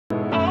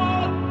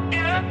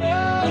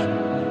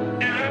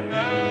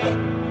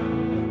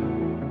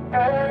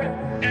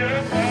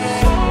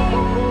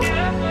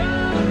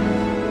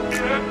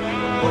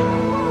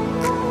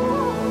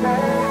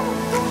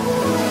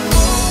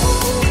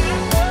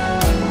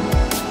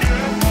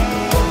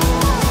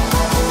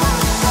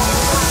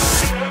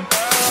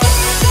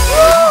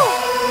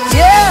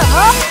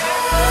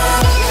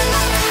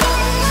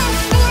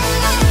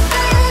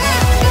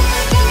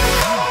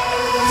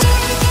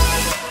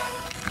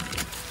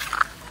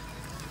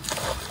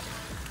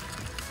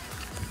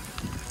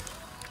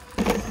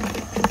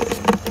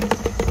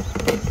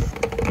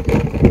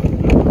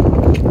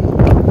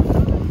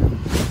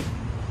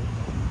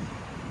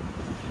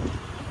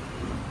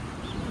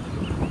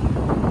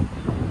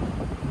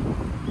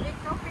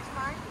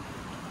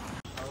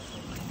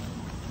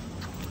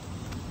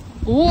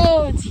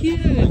Whoa, it's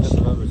huge!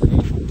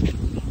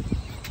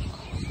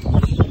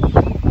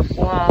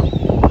 Wow.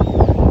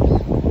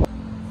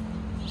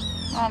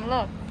 Mom,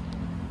 look.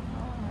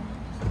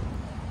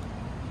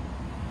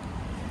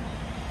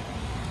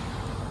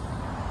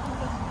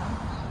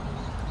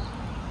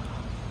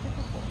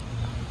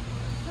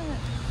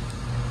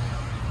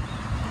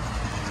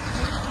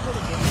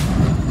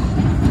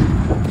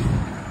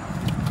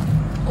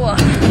 Wow.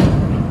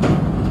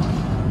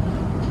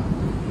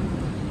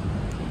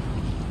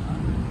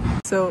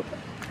 So,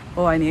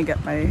 oh, I need to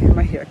get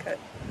my hair cut.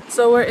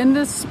 So we're in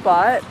this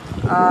spot.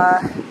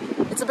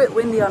 It's a bit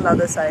windy on the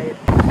other side.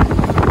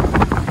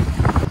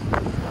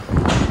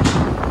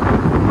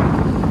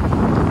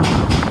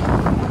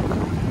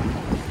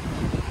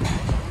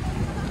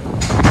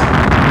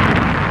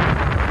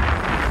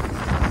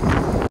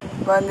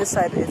 But on this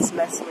side it's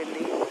less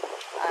windy,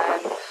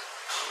 and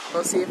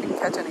we'll see if we can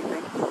catch anything.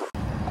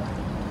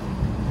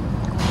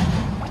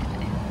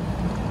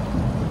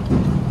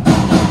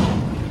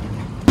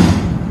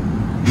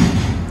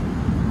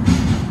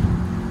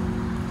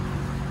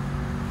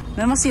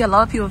 I must see a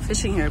lot of people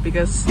fishing here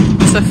because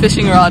there's a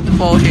fishing rod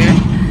pole here.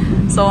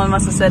 Someone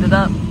must have set it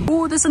up.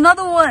 Oh, there's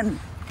another one!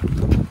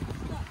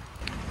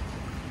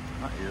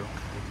 Not you, you're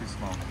too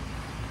small.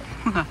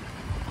 You're a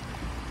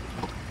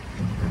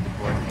big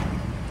boy.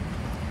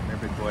 You're a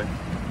big boy.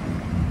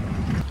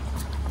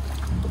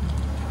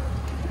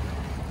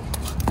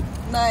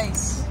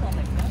 Nice!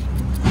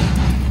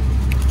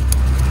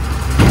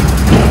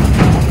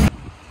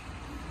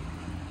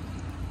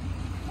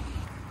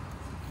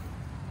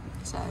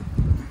 Sad.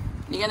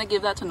 You gonna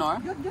give that to Nora?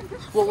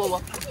 Whoa, whoa,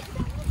 whoa.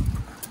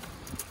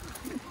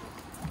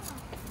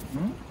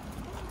 Hmm?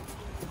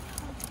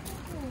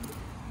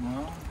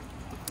 No?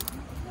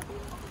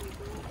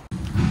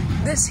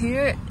 This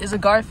here is a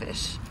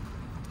garfish.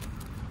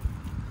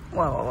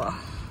 Whoa, whoa, whoa.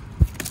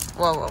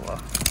 Whoa, whoa, whoa.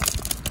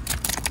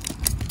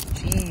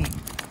 Gee.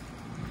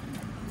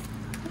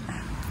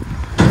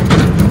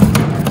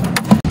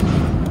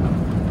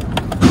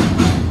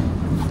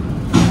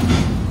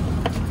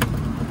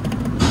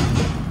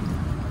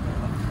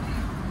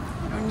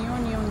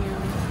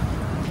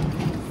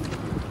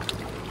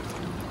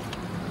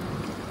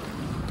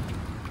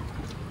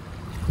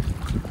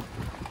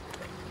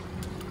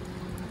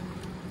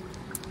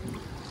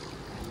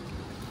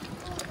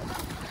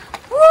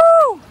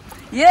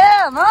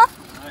 Yeah, ma.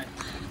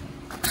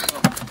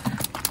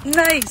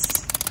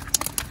 Nice.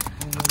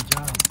 Good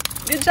job.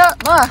 Good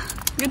job, ma.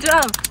 Good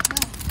job.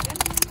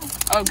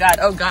 Oh God,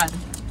 oh God.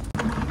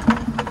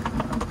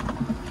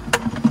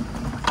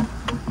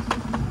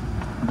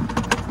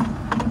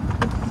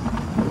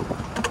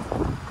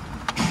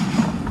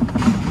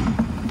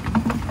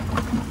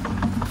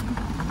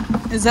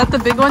 Is that the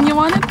big one you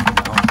wanted?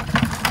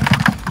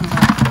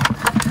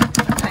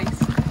 Nice.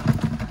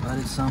 But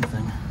it's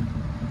something.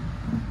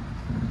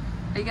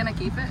 Are you gonna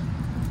keep it?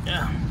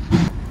 Yeah.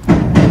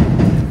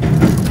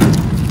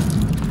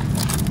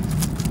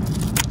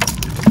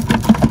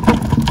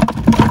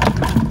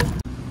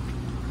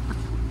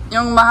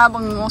 Yung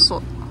mahabang nguso.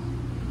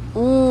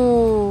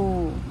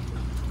 Ooh.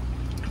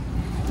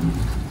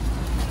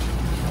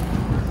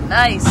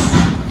 Nice.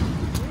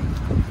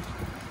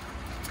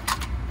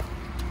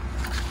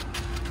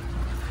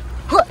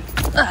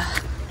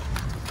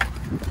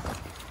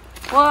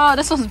 Wow,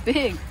 this one's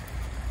big.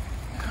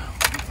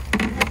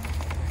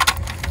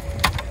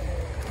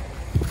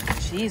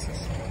 Jesus.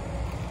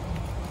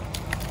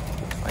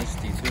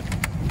 Feisty too.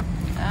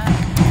 Ah.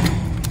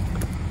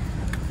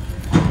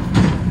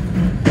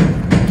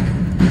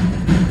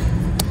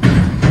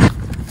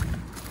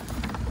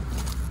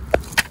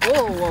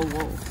 Whoa, whoa,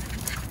 whoa.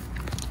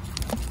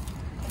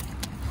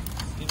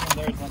 Even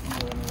there, it's not going to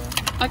go anywhere.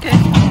 Okay.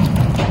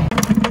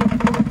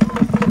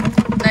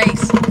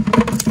 Nice.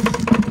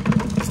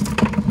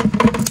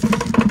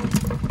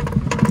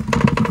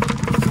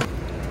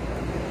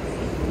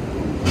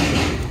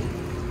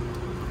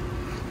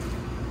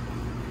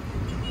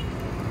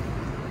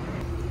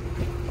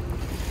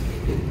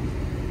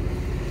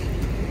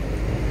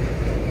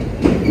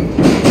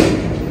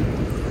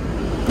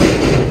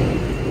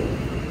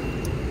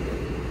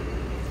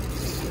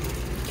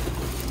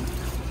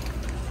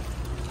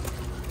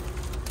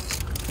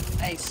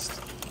 Nice.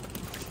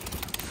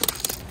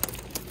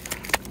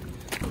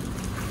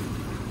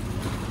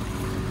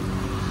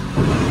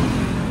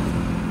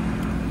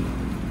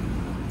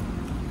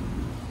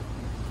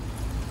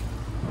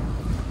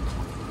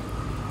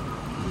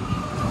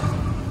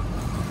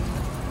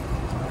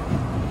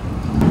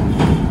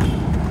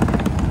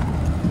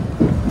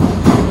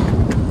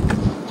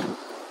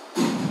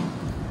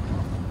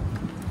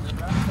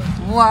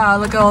 Wow,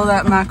 look at all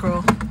that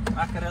mackerel.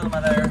 Mackerel,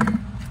 mother.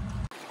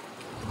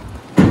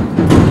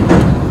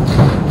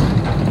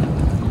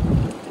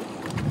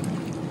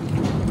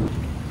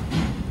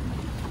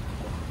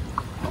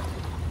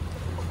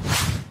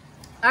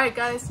 Alright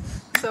guys,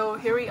 so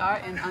here we are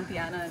in Auntie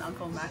Anna and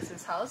Uncle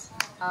Max's house.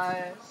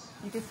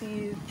 You can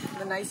see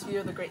the nice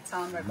view of the Great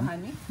Sound right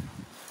behind me.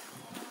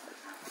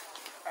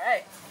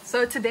 Alright,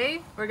 so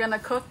today we're gonna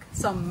cook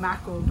some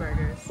mackerel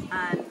burgers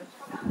and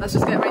let's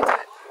just get right to it.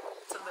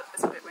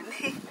 It's a bit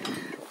windy.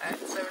 Alright,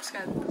 so we're just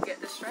gonna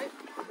get this stripe.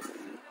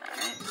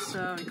 Alright,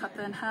 so we cut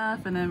that in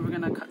half and then we're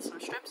gonna cut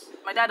some strips.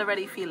 My dad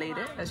already filleted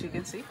it, as you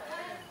can see.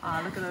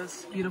 Look at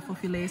those beautiful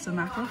fillets of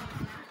mackerel.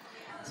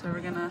 So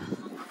we're gonna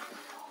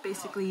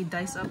basically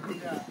dice up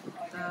the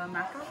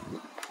mackerel.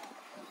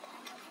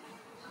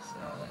 So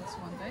that's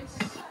one dice.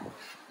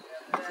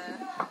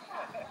 Then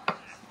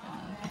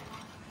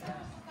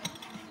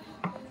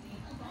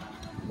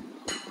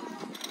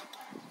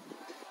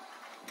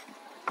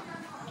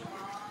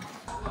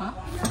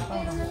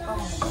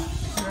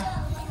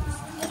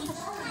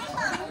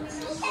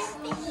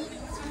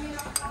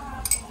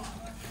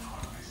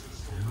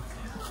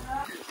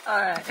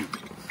alright.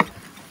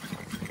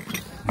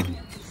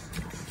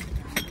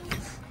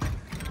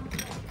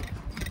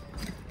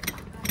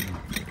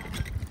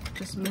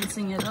 Just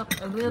mincing it up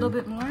a little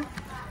bit more.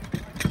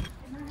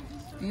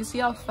 Do you see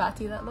how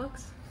fatty that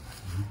looks?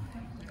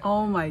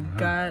 Oh my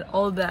god,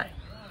 all that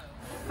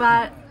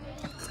fat.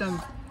 It's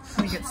gonna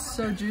make it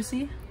so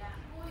juicy.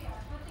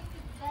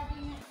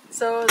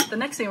 So the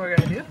next thing we're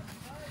gonna do,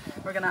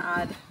 we're gonna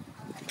add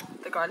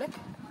the garlic.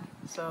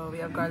 So we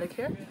have garlic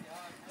here.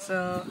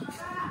 So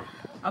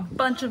a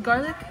bunch of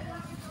garlic,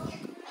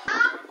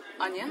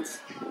 onions,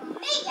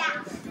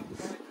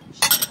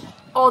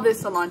 all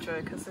this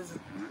cilantro because it's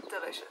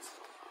delicious.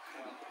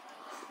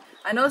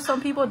 I know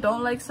some people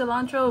don't like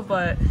cilantro,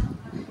 but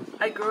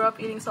I grew up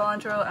eating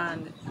cilantro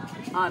and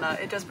I don't know,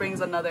 it just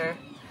brings another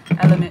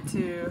element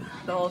to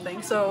the whole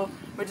thing. So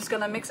we're just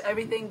gonna mix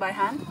everything by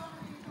hand.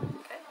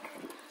 Okay,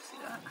 see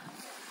that?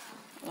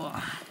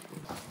 Wow.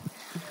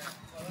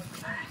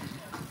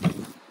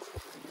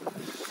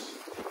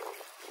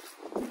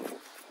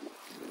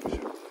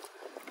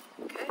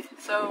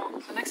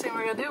 So the next thing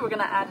we're gonna do, we're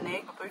gonna add an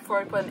egg. But before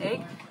I put an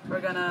egg, we're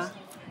gonna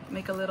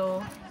make a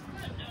little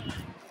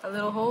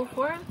hole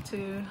for it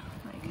to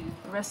like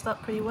rest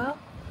up pretty well.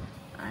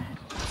 Alright.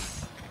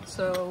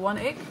 So one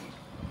egg.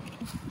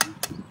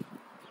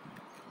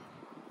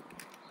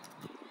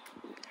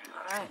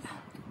 Alright.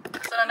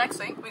 So the next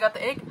thing, we got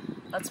the egg.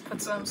 Let's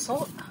put some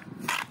salt.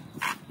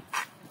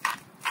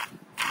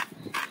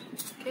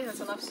 Okay, that's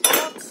enough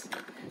salt.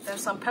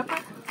 There's some pepper.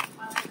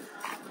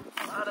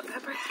 A lot of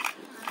pepper.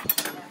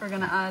 We're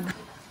gonna add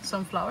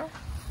some flour.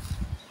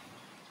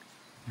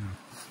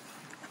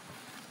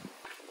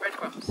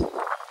 Breadcrumbs.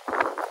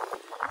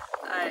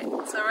 Alright,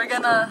 so we're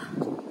gonna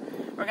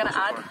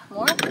add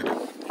more.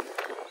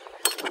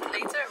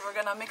 Later, we're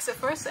gonna mix it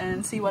first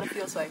and see what it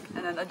feels like,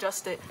 and then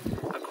adjust it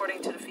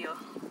according to the feel.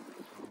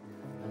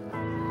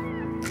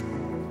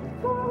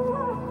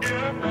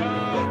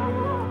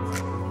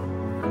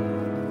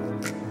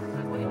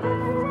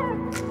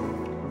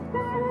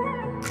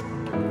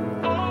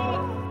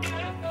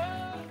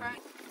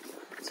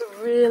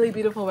 Really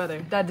beautiful weather.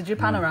 Dad, did you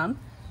pan around?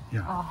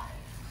 Yeah. Oh,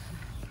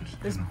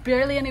 there's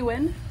barely any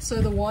wind,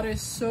 so the water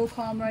is so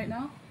calm right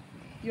now.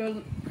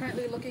 You're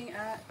currently looking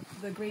at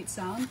the Great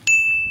Sound.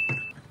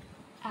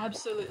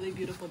 Absolutely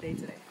beautiful day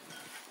today.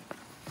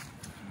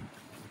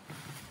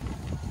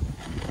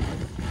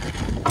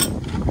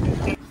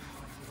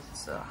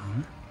 So,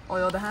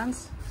 oil the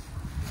hands.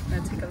 I'm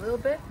gonna take a little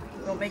bit.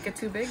 Don't make it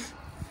too big.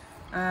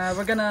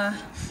 We're gonna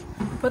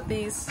put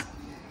these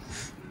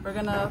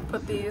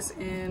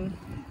in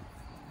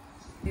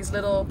these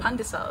little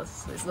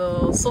pandesals, this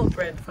little salt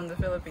bread from the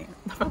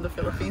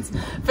Philippines,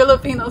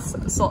 Filipino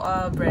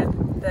salt bread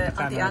that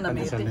Auntie Anna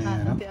made. Auntie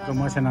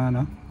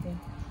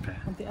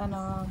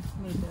Anna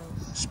made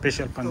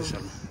Special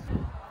pandesal.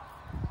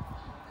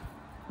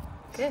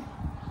 Okay.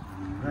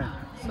 Right.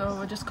 So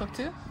we'll just cook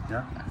two?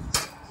 Yeah.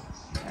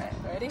 Alright,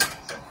 ready?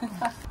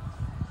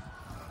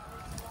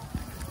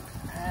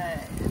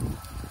 Alright.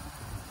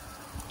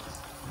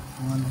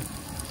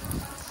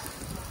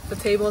 The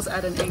table's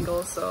at an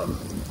angle, so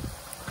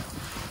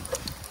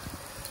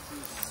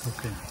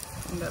okay.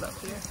 Bring that up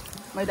here.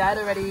 My dad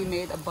already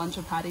made a bunch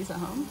of patties at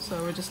home,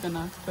 so we're just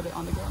gonna put it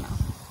on the grill now.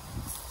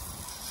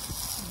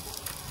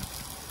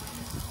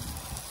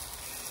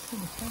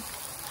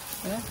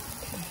 Yeah.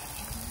 Okay.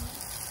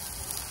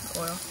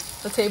 Oil.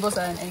 The table's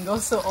at an angle,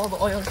 so all the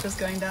oil is just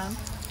going down.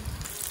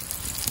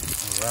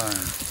 Alright.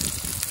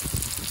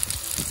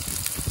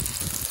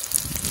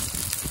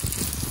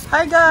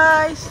 Hi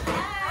guys!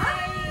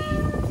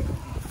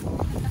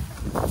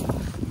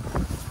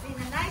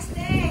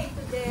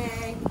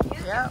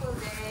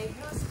 Day,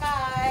 blue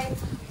sky.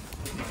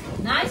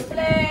 Nice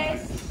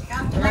place.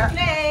 Come to my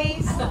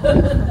place.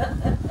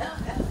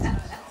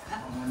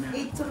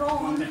 It's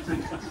wrong.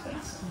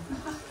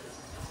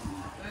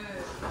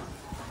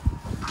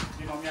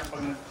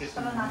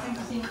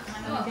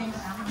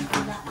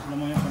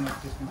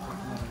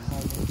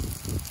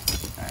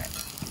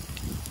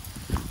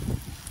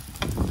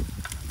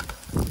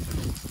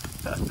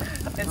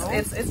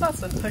 It's not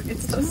so thick,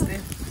 it's toasty.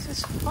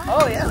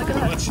 Oh yeah, look at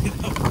that.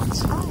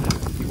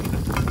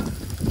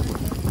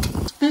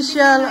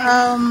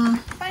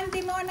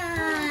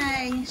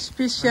 Pantimonay.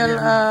 Special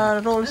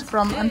rolls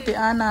from Auntie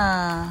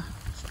Anna.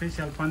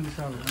 special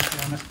pandesal.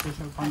 Antiana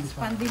special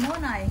pandesal.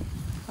 Pandimonay.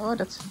 Oh,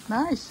 that's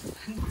nice.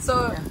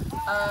 So,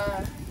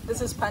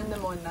 this is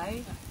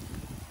pandemonay.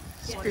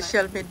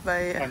 Special made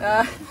by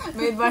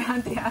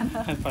Auntie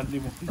Anna. It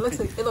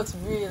looks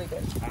really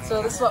good.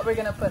 So this is what we're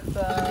gonna put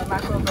the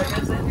mackerel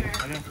burgers in.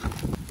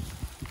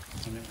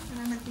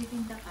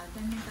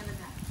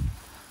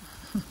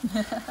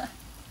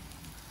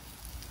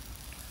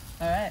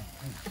 Alright.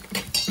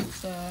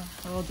 So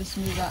we'll just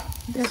move that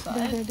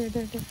aside.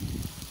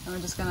 And we're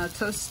just gonna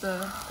toast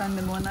the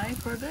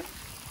pandemonay burger.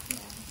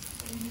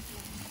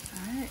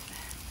 Alright.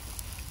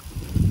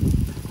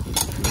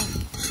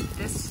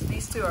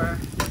 These two are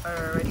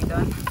already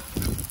done.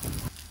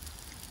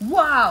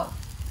 Wow!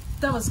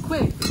 That was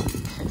quick!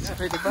 It's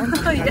already done?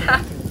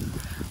 Yeah.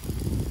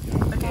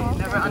 Okay,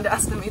 never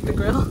underestimate the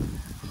grill.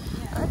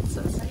 Alright,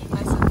 so it's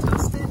nice and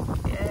toasted.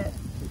 Yeah.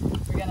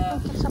 We're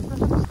gonna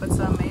put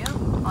some mayo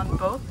on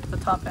both the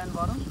top and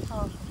bottom.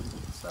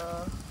 So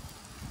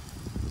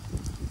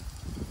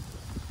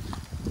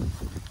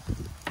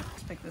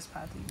let's pick this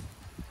patty.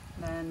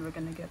 Then we're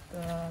gonna get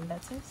the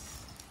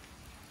lettuce.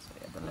 So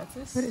yeah, the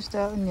lettuce. Where is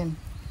the onion?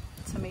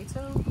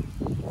 Tomato.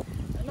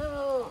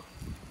 Hello.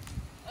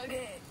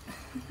 Okay.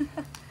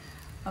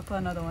 I'll put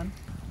another one.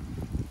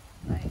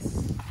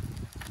 Nice.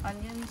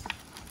 Onions.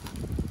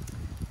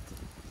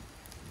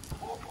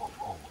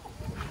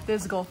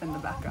 There's golf in the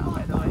background,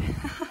 by the way.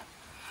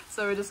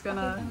 So we're just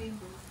gonna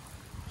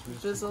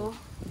drizzle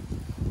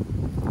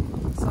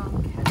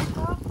some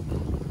ketchup,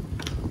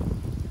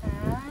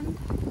 and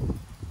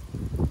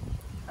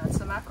that's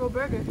a mackerel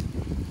burger.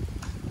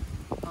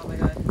 Oh my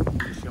god.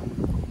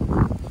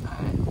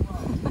 Alright.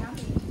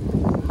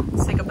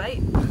 Let's take a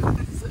bite.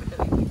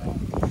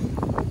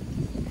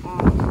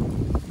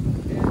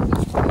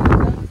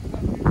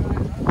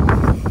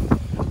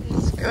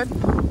 It's good.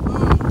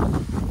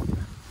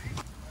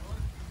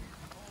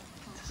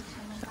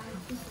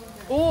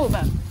 Oh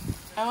man,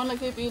 I want to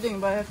keep eating,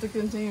 but I have to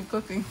continue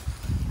cooking.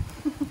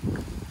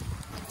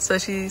 So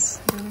she's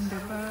doing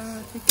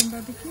the chicken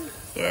barbecue.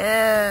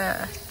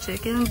 Yeah,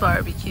 chicken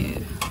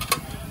barbecue.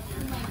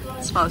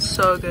 It smells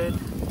so good.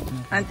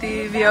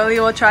 Auntie Violi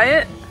will try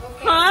it.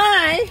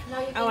 Hi!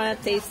 I want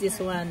to taste this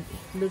one.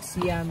 Looks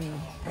yummy.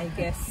 I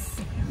guess,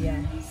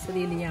 yeah, it's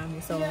really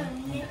yummy. So, Yay. let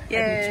me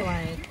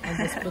try it. I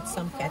just put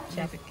some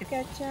ketchup.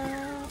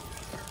 Ketchup.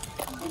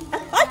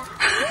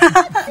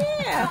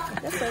 Yeah,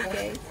 that's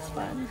okay. It's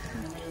fun.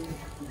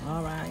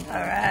 Alright.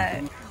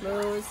 Alright.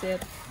 Close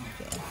it.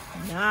 Okay.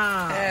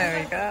 Now,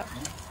 There we go.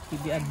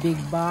 give you a big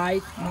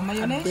bite.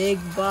 A big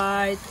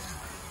bite.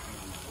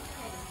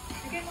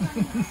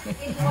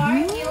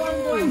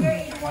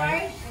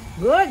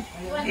 Good.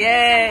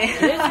 Yay.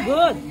 It's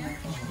good.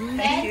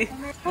 Thank you.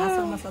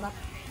 Masang masarap.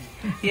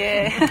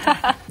 Yeah.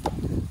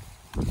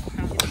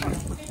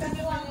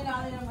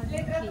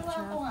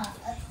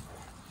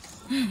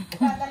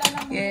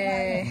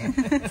 Yay.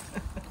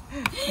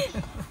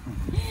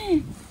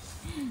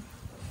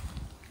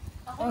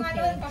 Ako nga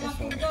doon,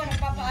 pamangkin ko,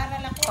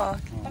 nagpapaaral ako.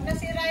 Okay. Pag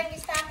nasira yung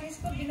stockings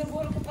ko,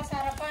 binubuhol ko pa sa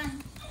harapan.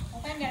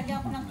 Okay, nilagyan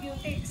ako ng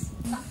Q-tips.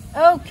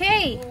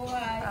 Okay.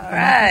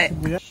 Alright.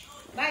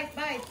 Bite,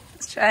 bite.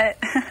 Let's try it.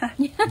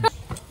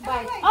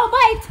 Bite. Oh,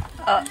 bite.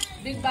 Oh,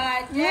 Big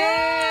bite.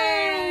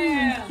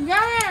 Yeah.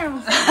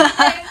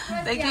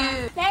 thank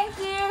you. Thank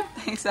you,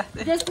 Thanks,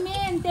 Ate.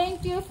 Jasmine.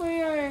 Thank you for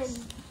your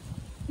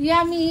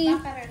yummy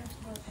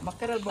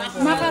Mackerel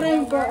burger.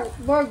 mackerel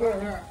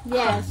burger.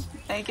 Yes.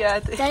 Thank you,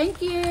 Ate. Thank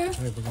you.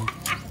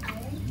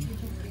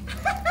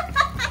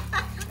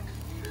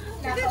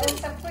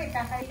 Nakausap ko eh,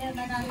 kakainin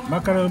na namin.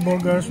 Mackerel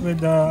burgers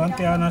with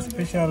Auntie Anna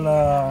special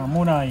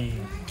munay.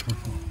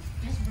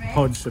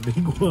 Oh, it's a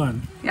big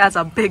one. Yeah, it's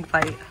a big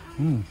bite.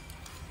 Mm.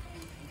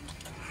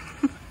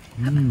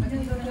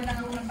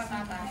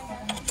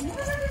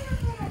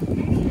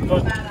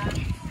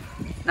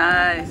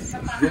 Nice.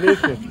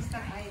 Delicious.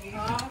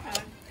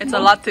 It's a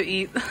lot to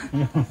eat.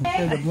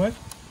 What?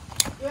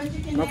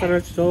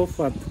 Mackerel is so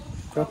fat.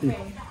 Fatty.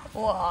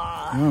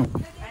 Wow. Mm.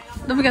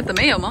 Don't forget the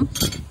mayo, Mom.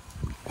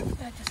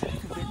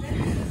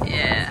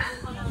 Yeah.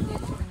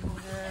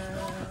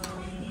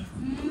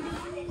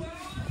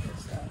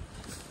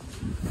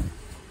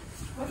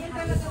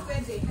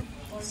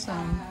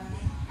 Some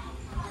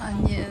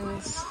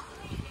onions.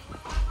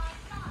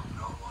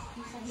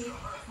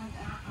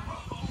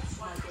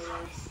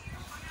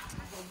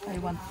 I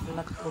want a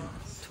lot of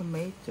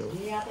tomato.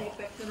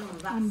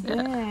 And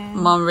then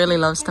Mom really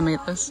loves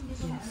tomatoes.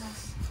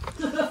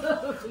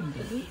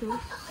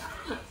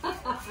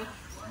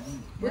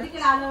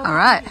 All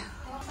right.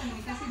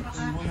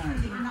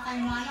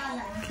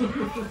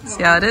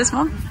 See how it is,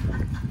 Mom?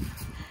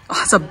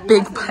 Oh, it's a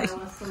big bite.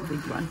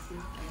 Big one.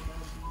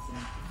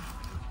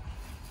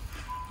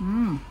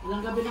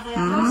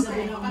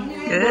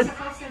 Good.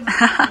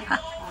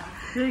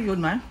 Very good,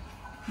 man.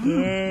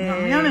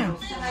 Yeah.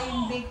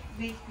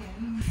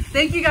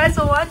 Thank you guys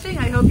for watching.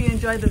 I hope you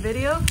enjoyed the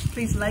video.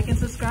 Please like and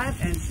subscribe,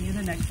 and see you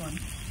in the next one.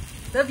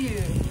 Love you.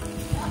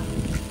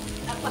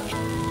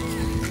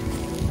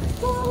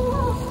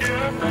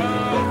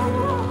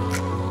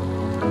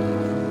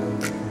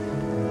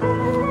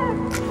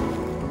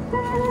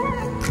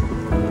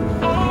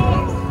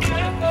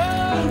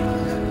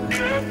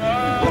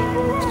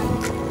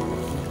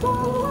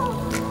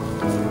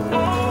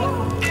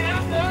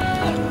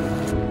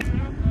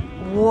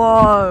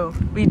 Whoa,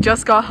 we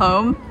just got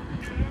home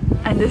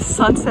and this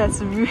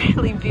sunset's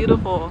really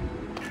beautiful.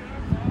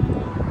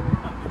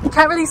 You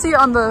can't really see it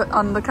on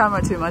the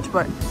camera too much,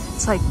 but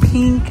it's like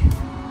pink,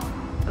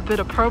 a bit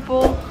of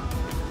purple,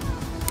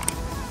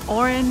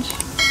 orange.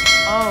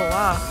 Oh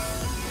wow,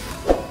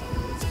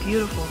 it's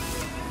beautiful.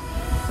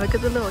 Look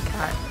at the little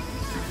cat.